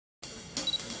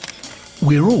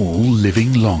We're all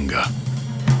living longer.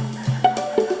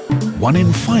 1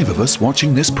 in 5 of us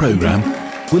watching this program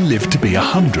will live to be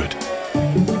 100.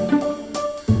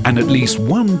 And at least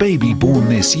one baby born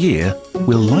this year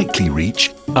will likely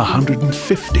reach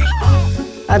 150.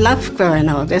 I love growing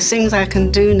old. There's things I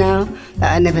can do now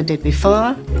that I never did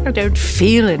before. I don't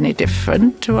feel any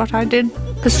different to what I did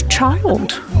as a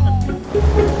child.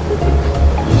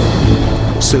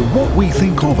 So what we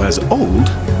think of as old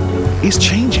is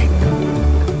changing.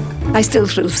 I still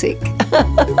feel sick.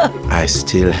 I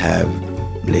still have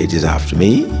ladies after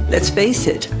me. Let's face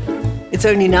it, it's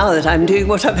only now that I'm doing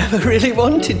what I've ever really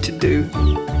wanted to do.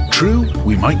 True,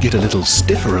 we might get a little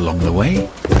stiffer along the way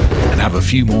and have a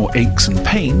few more aches and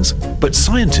pains, but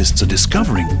scientists are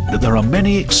discovering that there are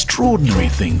many extraordinary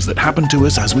things that happen to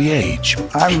us as we age.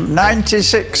 I'm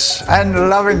 96 and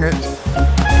loving it.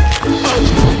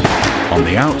 On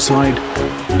the outside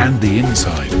and the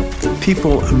inside.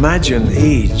 People imagine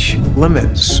age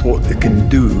limits what they can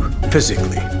do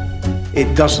physically.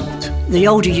 It doesn't. The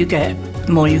older you get,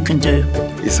 the more you can do.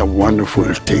 It's a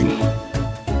wonderful thing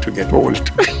to get old.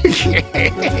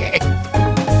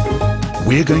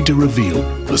 We're going to reveal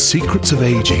the secrets of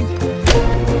aging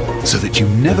so that you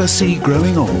never see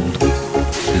growing old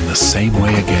in the same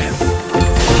way again.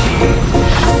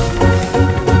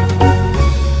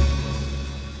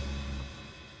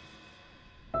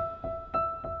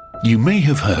 You may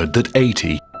have heard that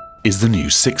 80 is the new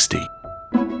 60.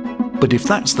 But if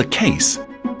that's the case,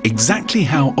 exactly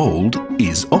how old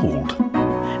is old?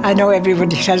 I know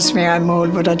everybody tells me I'm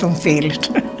old, but I don't feel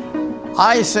it.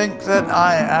 I think that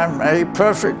I am a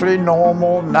perfectly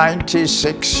normal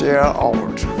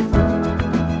 96-year-old.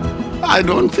 I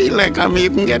don't feel like I'm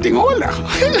even getting older.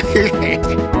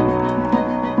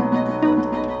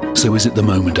 So is it the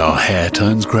moment our hair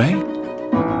turns grey?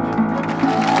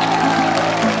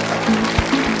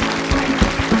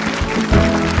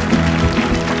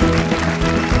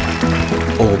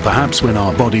 Or perhaps when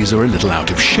our bodies are a little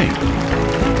out of shape?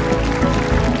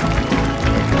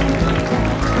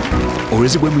 Or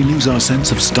is it when we lose our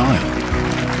sense of style?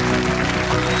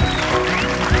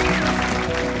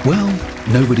 Well,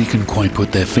 nobody can quite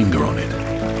put their finger on it.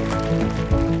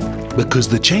 Because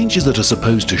the changes that are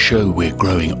supposed to show we're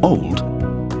growing old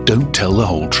don't tell the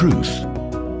whole truth.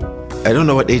 I don't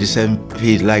know what 87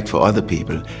 feels like for other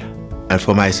people, and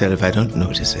for myself, I don't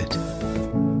notice it.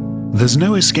 There's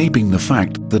no escaping the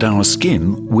fact that our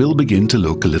skin will begin to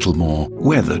look a little more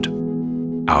weathered.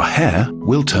 Our hair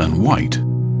will turn white.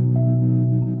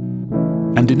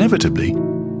 And inevitably,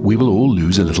 we will all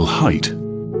lose a little height.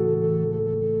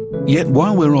 Yet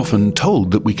while we're often told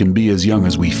that we can be as young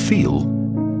as we feel,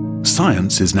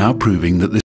 science is now proving that this